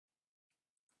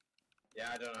Yeah,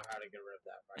 I don't know how to get rid of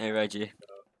that. Right Hey, now. Reggie.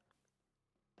 So,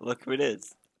 Look who it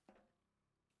is.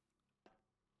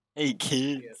 Hey,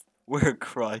 kids. yeah. We're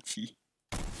crotchy.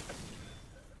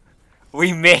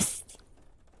 We missed.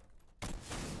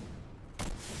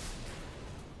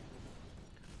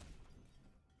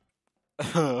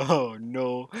 Oh,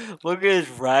 no. Look at his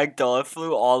ragdoll. It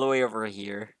flew all the way over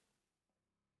here.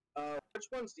 Which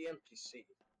one's the NPC?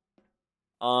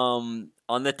 On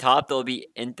the top, there'll be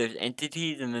there's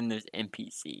entities and then there's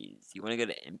NPCs. You want to go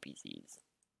to NPCs.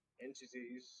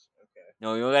 Entities. Okay.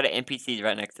 No, you got NPCs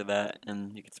right next to that,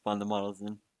 and you can spawn the models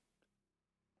in.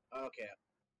 Okay.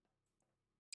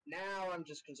 Now I'm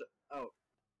just concerned. Oh.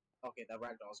 Okay, that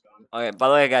ragdoll's gone. Okay, by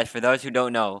the way, guys, for those who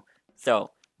don't know,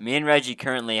 so me and Reggie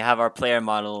currently have our player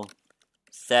model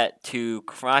set to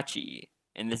Crotchy,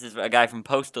 and this is a guy from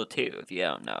Postal too, if you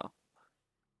don't know.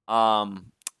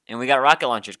 And we got rocket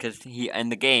launchers because he in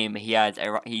the game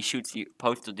he shoots you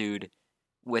Postal dude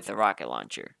with a rocket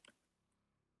launcher.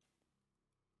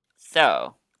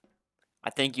 So, I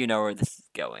think you know where this is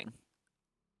going.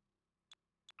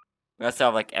 We also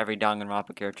have like every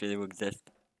Danganronpa character that will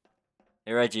exist.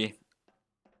 Hey Reggie.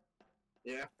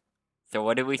 Yeah. So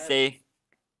what did we say?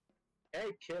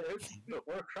 Hey kids,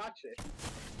 we're crotchy.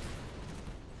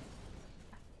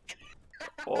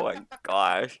 Oh my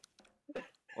gosh.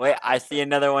 Wait, I see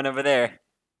another one over there.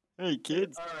 Hey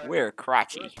kids, Alright. we're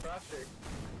crotchy. We're crotchy.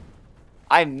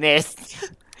 I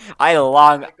missed.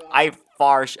 I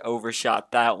far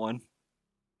overshot that one.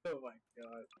 Oh my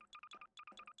god.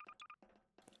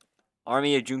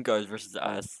 Army of Junkos versus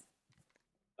us.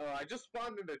 Oh, I just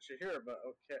spawned into Chihira, but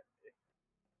okay.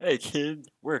 Hey kids,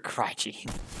 we're crotchy.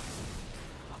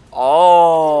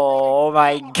 Oh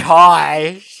my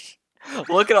gosh.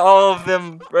 Look at all of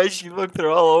them. Reggie, look, they're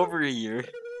all over here.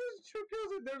 There's 2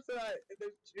 kills and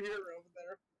there's Chihira over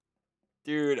there.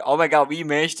 Dude, oh my god, we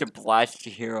managed to blast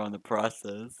Chihiro in the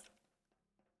process.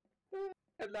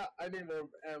 And now I need more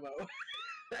ammo.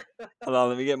 Hold on,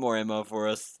 let me get more ammo for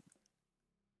us.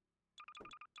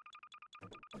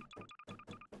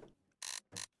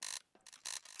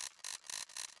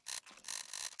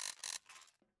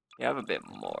 You have a bit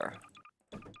more.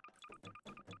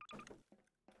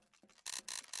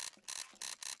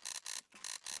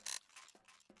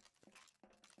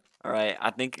 Alright, I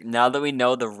think now that we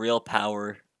know the real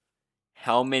power,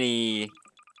 how many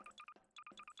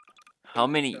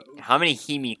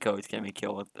Hemi codes can we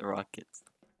kill with the rockets?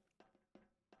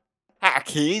 Hi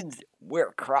kids,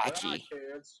 we're crotchy.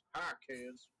 Hi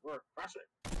kids, we're crotchy.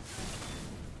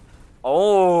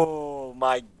 Oh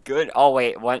my good. Oh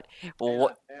wait, what? Well,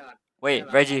 what? Hang on. Wait,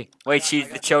 Reggie. Wait, she's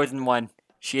the chosen one.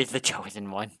 She is the chosen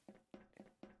one.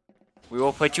 We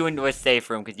will put you into a safe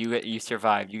room because you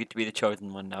survived. You get to be the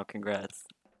chosen one now. Congrats.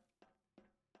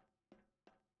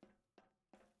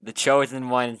 The chosen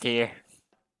one is here.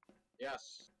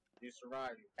 Yes, you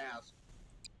survived. You passed.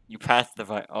 You passed the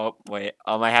fight. Oh wait,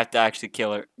 I might have to actually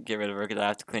kill her, get rid of her, because I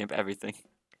have to clean up everything.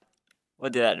 We'll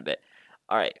do that in a bit.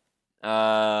 All right.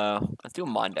 Let's do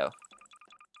Mondo.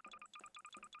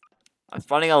 I'm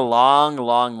spawning a long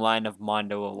line of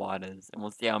Mondo Awadas, and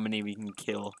we'll see how many we can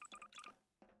kill.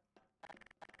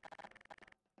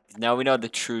 Now we know the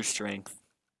true strength.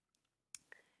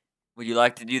 Would you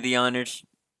like to do the honors?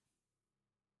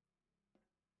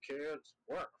 Kids,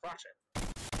 we're crotchy.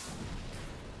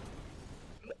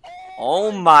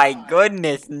 Oh my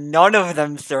goodness, none of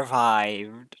them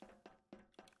survived.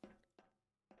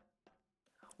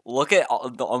 Look at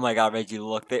all oh my god, Reggie,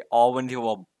 look, they all went into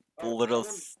a little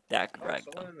stack of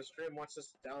ragdoll. Someone in the stream wants us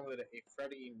to download a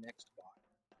Freddy Next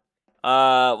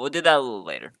bot. We'll do that a little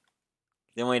later.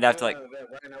 Then we'd have to like,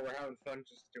 right now we're having fun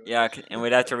just doing yeah, this. and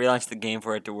we'd have to relaunch the game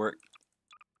for it to work.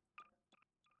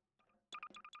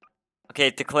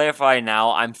 Okay, to clarify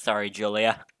now, I'm sorry,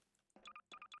 Julia.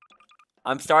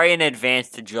 I'm sorry in advance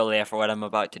to Julia for what I'm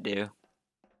about to do.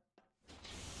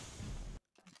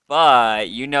 But,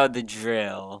 you know the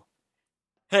drill.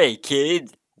 Hey,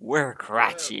 kids, we're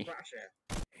crotchy.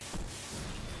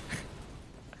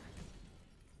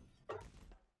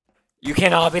 You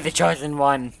can all be the chosen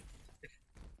one.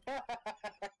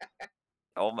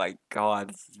 Oh my god,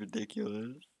 this is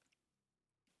ridiculous.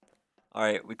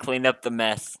 Alright, we cleaned up the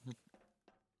mess.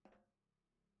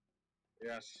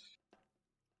 Yes.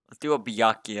 Let's do a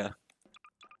Byakuya.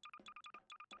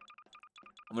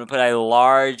 I'm gonna put a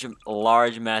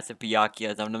large massive Byakuya.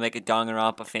 I'm gonna make a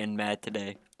Danganronpa fan mad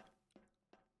today.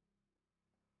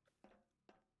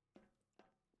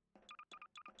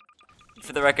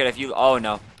 For the record, if you... Oh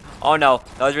no. Oh no.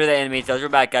 Those were the enemies. Those were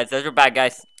bad guys. Those were bad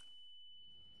guys.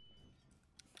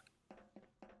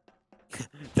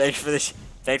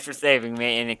 Thanks for saving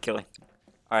me and killing.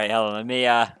 Alright, hold on, let me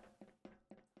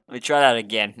try that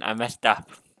again. I messed up.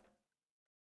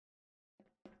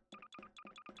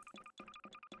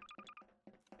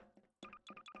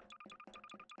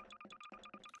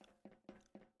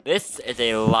 This is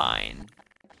a line.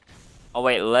 Oh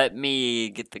wait, let me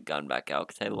get the gun back out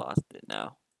because I lost it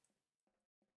now.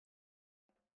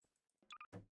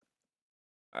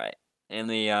 Alright, let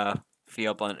me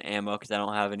fill up on ammo because I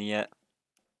don't have any yet.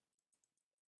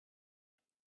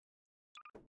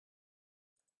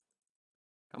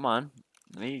 Come on,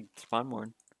 let me spawn more.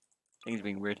 Things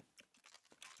being weird.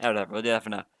 Whatever, we'll do that for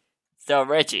now. So,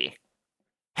 Richie.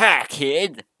 Hi,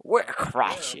 kid. We're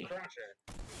crotchy.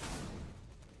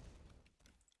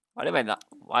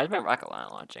 Why is my rocket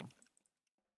launching?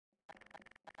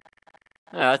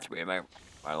 Oh, that's weird. My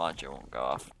launcher won't go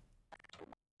off.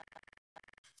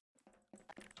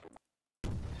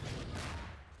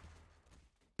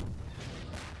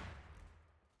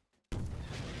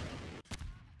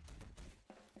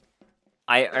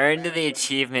 I earned the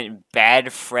achievement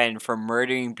Bad Friend for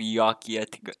murdering Byakuya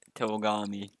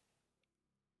Togami.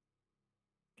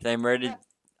 I murdered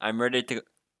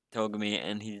Togami,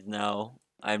 and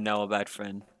I'm now a bad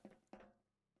friend.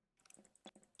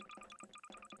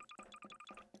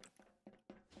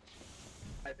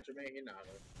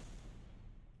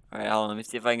 Alright, hold on, let me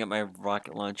see if I can get my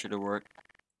rocket launcher to work.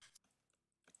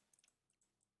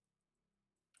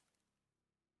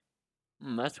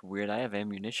 That's weird, I have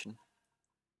ammunition.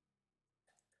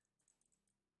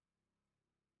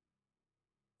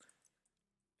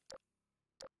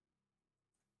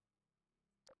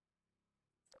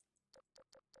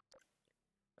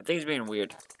 I think it's being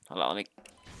weird. Hold on, let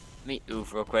me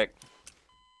oof real quick.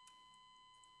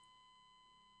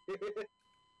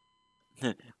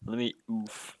 Let me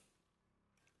oof.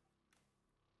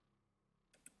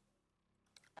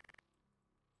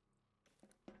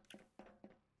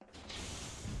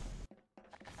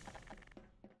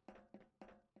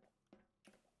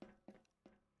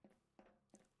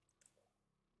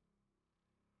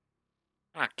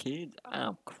 Ah, kid,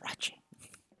 I'm crotching.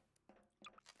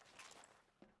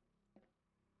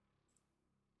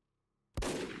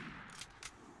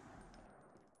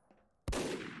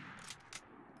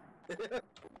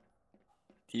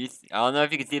 I don't know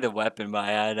if you can see the weapon, but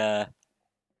I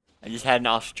just had an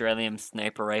Australian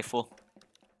sniper rifle.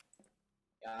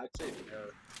 Yeah, I'd say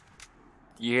no.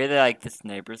 Do you hear the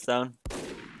sniper sound?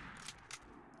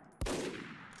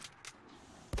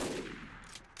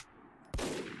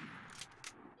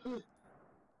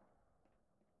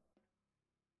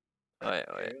 Wait.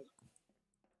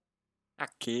 Ah,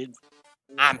 kids.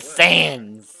 I'm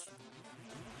Sans!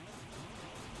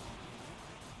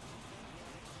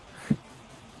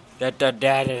 How do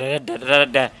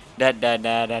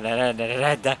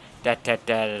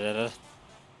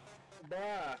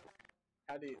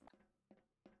you...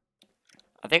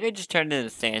 I think I just turned into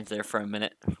Sans there for a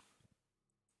minute.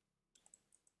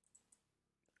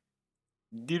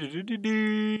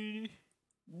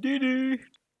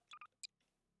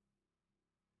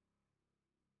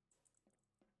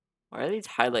 Why are these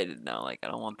highlighted now? I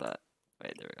don't want that.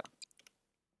 Wait, there we go.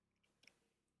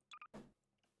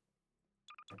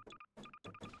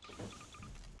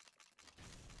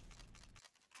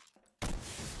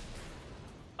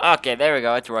 Okay, there we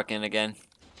go. It's working again.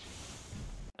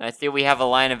 And I see we have a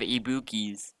line of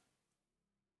Ibukis.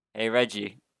 Hey,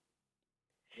 Reggie.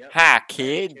 Yep. Ha,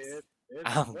 kids. Kid.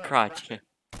 I'm crotching.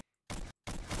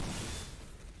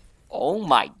 Oh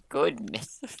my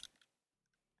goodness.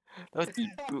 Those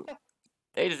Ibukis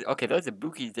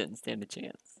didn't stand a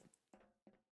chance.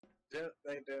 They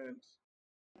don't.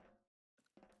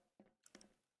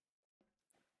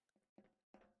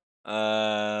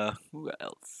 Who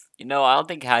else? I don't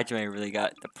think Hajime really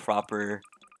got the proper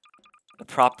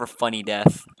funny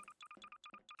death.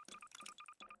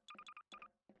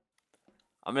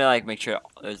 I'm gonna make sure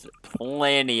there's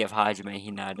plenty of Hajime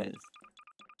Hinatas.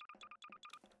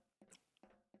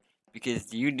 Because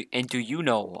do you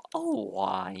know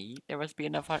why there must be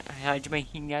enough Hajime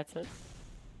Hinatas?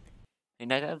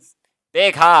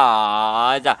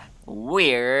 Because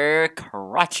we're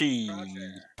crotchy.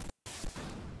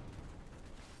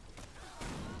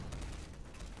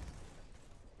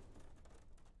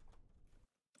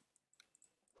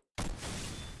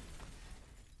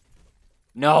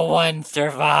 No one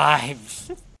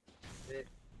survives.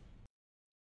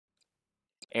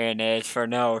 And it's for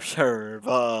no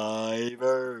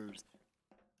survivors.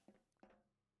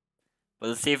 But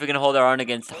let's see if we can hold our own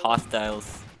against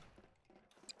hostiles.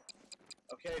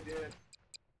 Okay, dude.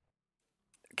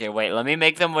 Okay, wait, let me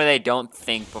make them where they don't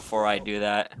think before I do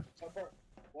that.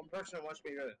 One person wants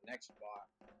me to go to the next spot.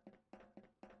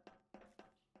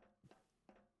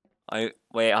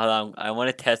 Wait, hold on. I want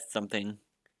to test something.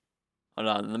 Hold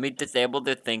on. Let me disable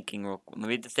the thinking let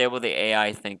me disable the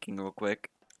AI thinking real quick.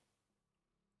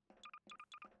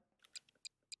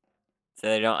 So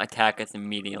they don't attack us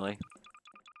immediately.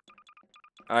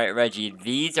 Alright, Reggie.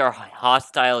 These are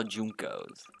hostile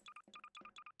Junkos.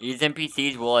 These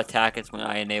NPCs will attack us when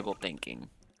I enable thinking.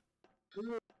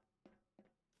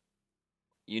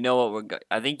 You know what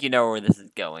I think you know where this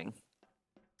is going.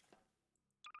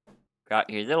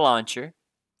 Here's a launcher.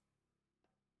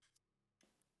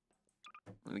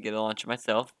 Let me get a launcher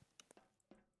myself.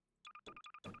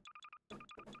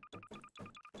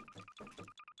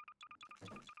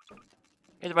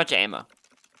 Here's a bunch of ammo.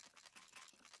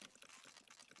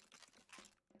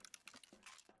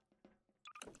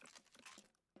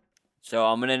 So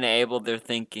I'm gonna enable their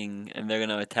thinking, and they're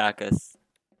gonna attack us.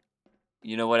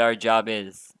 You know what our job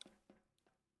is?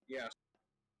 Yes.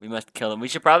 We must kill them. We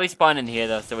should probably spawn in here,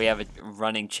 though, so we have a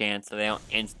running chance, so they don't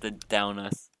insta-down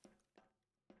us.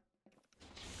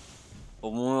 But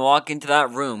when we walk into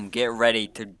that room, get ready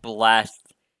to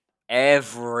blast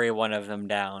every one of them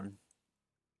down.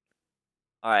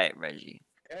 Alright, Reggie.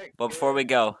 Okay, But before we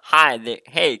go, hi there.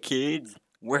 Hey, kids.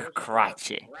 We're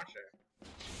Crotchy.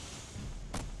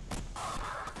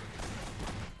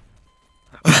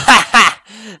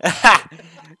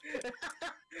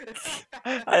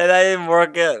 That didn't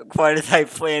work out quite as I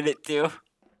planned it to.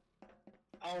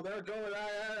 Oh, they're going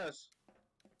at us.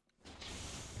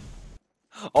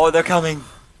 Oh, they're coming.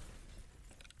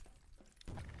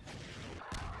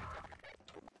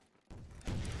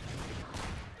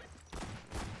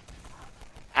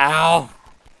 Ow.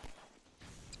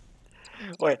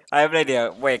 Wait, I have an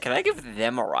idea. Wait, can I give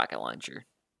them a rocket launcher?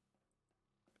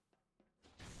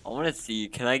 I want to see.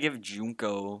 Can I give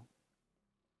Junko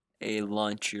a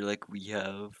launcher like we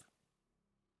have?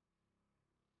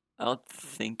 I don't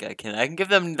think I can. I can give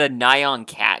them the Nyan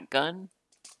Cat gun.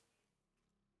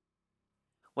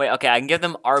 Wait, okay, I can give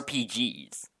them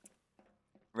RPGs.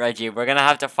 Reggie, we're gonna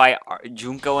have to fight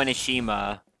Junko and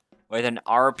Ishima with an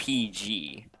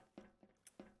RPG.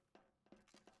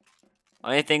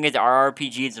 Only thing is, our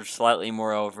RPGs are slightly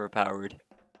more overpowered.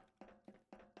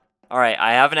 Alright,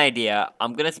 I have an idea.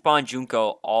 I'm gonna spawn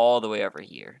Junko all the way over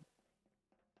here.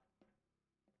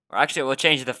 Or actually, we'll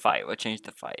change the fight.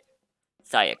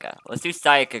 Sayaka. Let's do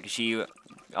Sayaka, because she...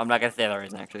 I'm not gonna say that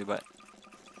reason, actually, but...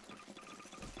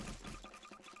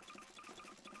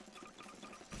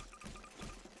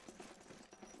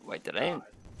 Wait, did I...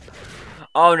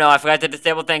 Oh, no, I forgot to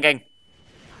disable thinking.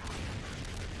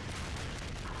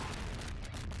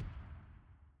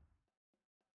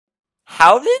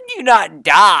 How did you not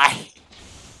die?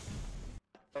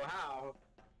 Oh, how?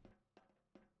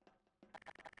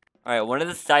 Alright, one of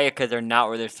the Sayakas are not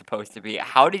where they're supposed to be.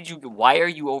 Why are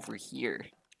you over here?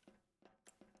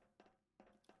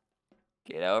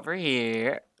 Get over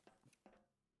here.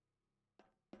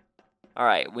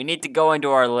 Alright, we need to go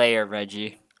into our lair,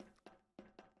 Reggie.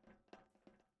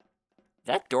 Is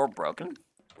that door broken?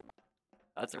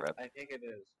 That's a rip. I think it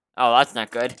is. Oh, that's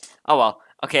not good. Oh well.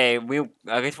 Okay,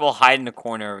 I guess we'll hide in the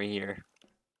corner over here.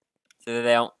 So that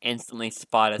they don't instantly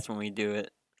spot us when we do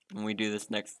it. When we do this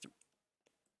next.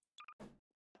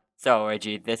 So,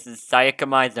 Reggie, this is Sayaka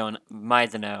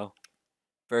Mizuno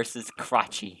versus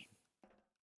Crotchy.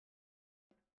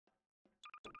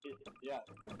 Yeah.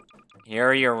 Here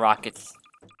are your rockets.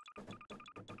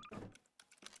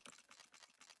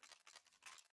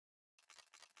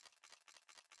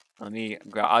 I'll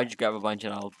just grab a bunch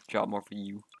and I'll drop more for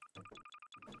you.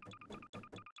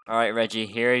 Alright, Reggie,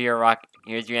 here's your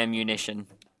ammunition.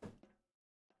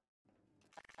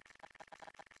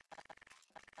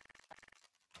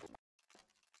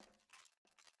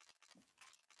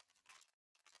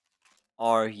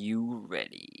 Are you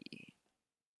ready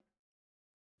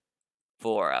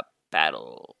for a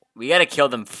battle? We gotta kill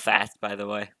them fast, by the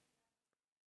way.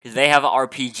 Because they have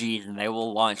RPGs and they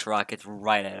will launch rockets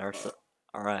right at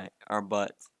our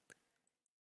butts.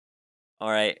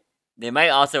 Alright. They might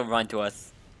also run to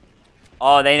us.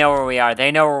 Oh, they know where we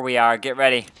are. Get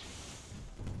ready.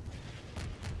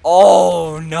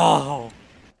 Oh, no.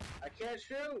 I can't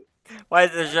shoot. Why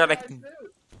is this shooting?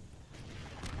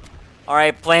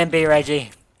 Alright, plan B, Reggie.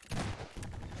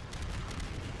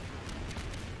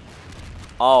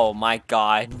 Oh, my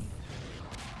God.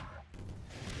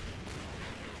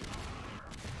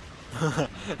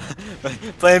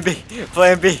 Plan B.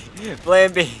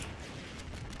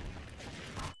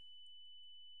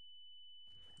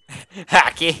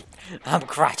 Hacky, I'm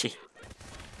Crotchy.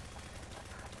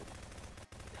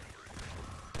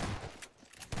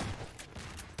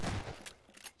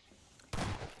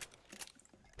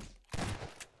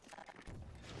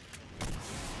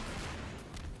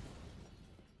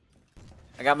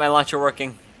 I got my launcher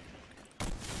working.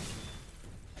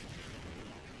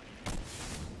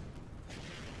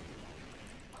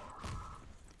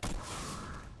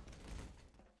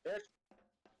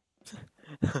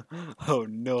 Oh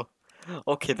no.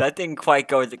 Okay, that didn't quite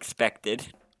go as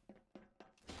expected.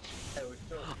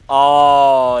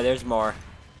 Oh, there's more.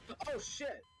 Oh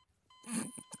shit!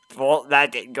 Well,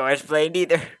 that didn't go as planned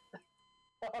either.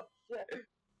 Oh shit!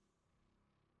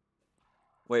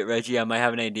 Wait, Reggie, I might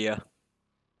have an idea.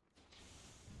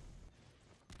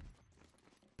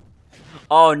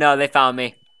 Oh no, they found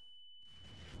me.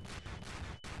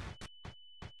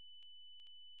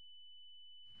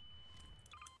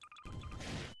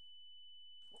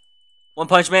 One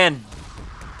Punch Man.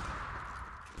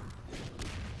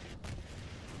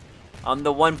 I'm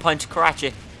the One Punch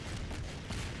Karachi.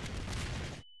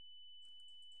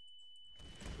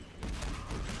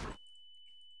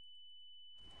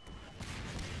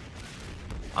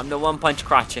 I'm the One Punch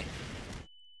Karachi.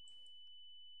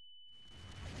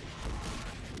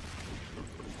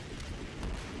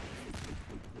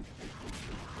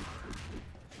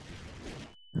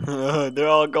 They're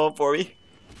all going for me.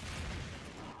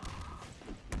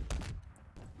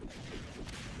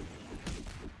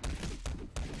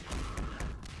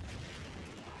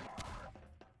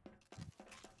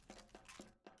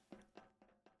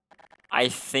 I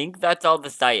think that's all the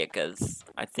Sayakas.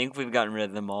 I think we've gotten rid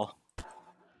of them all.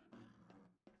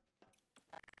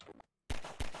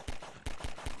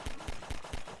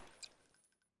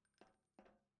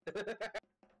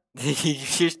 Did you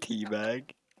just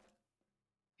teabag?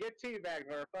 Get teabag,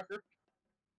 motherfucker.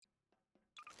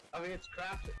 I mean, it's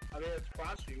crafty. I mean, it's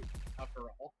crotchy, after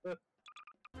all. Hey,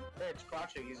 it's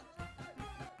crotchy. He's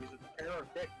a pair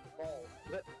of dick balls.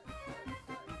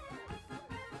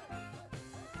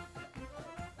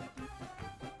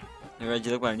 Hey,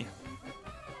 Reggie, look behind you.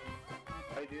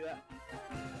 How do you do that?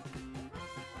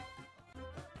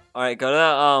 Alright, go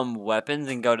to weapons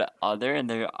and go to other, and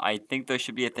there I think there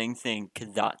should be a thing saying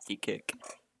Kazatsi kick.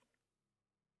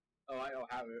 Oh, I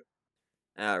don't have it.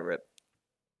 Ah, rip.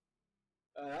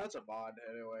 That's a mod,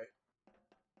 anyway.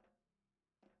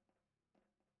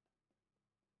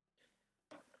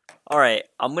 Alright,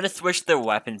 I'm gonna switch their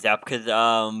weapons out because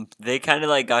they kind of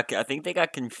like got, I think they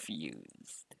got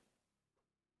confused.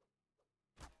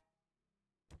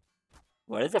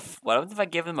 What happens if I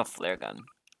give them a flare gun?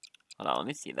 Hold on, let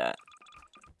me see that.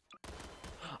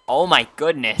 Oh my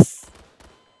goodness.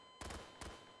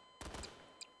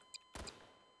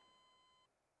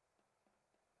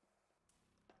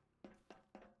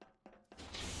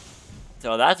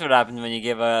 So that's what happens when you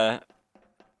give a.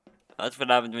 That's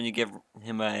what happens when you give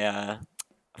him a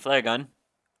flare gun.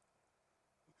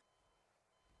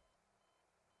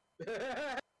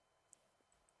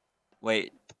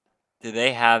 Wait, do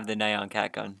they have the Neon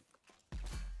Cat gun?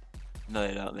 No,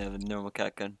 they don't. They have the normal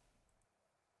cat gun.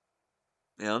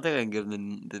 I don't think I can give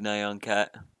them the Neon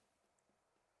Cat.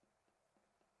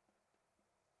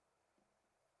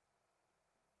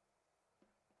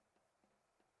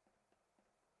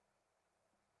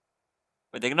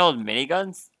 Wait, they can hold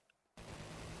miniguns?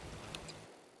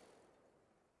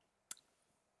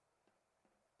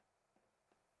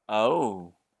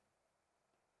 Oh.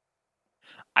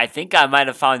 I think I might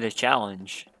have found a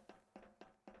challenge.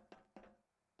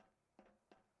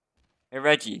 Hey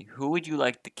Reggie, who would you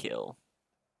like to kill?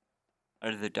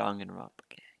 Out of the Danganronpa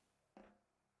gang?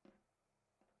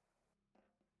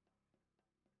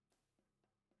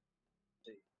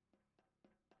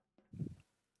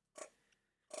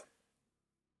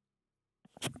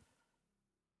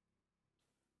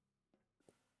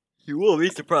 You will be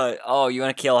surprised. Oh, you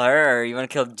want to kill her? Or you want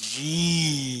to kill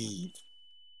G?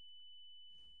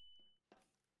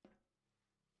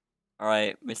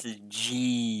 Alright, Mrs.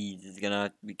 G is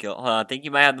gonna be killed. Hold on, I think you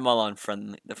might have them all on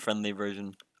the friendly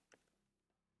version.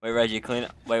 Wait, Reggie,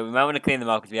 wait, we might want to clean them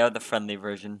out because we have the friendly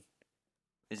version.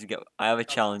 I have a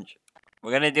challenge.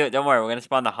 We're gonna do it. Don't worry, we're gonna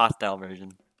spawn the hostile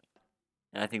version.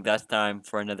 And I think that's time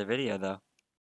for another video, though.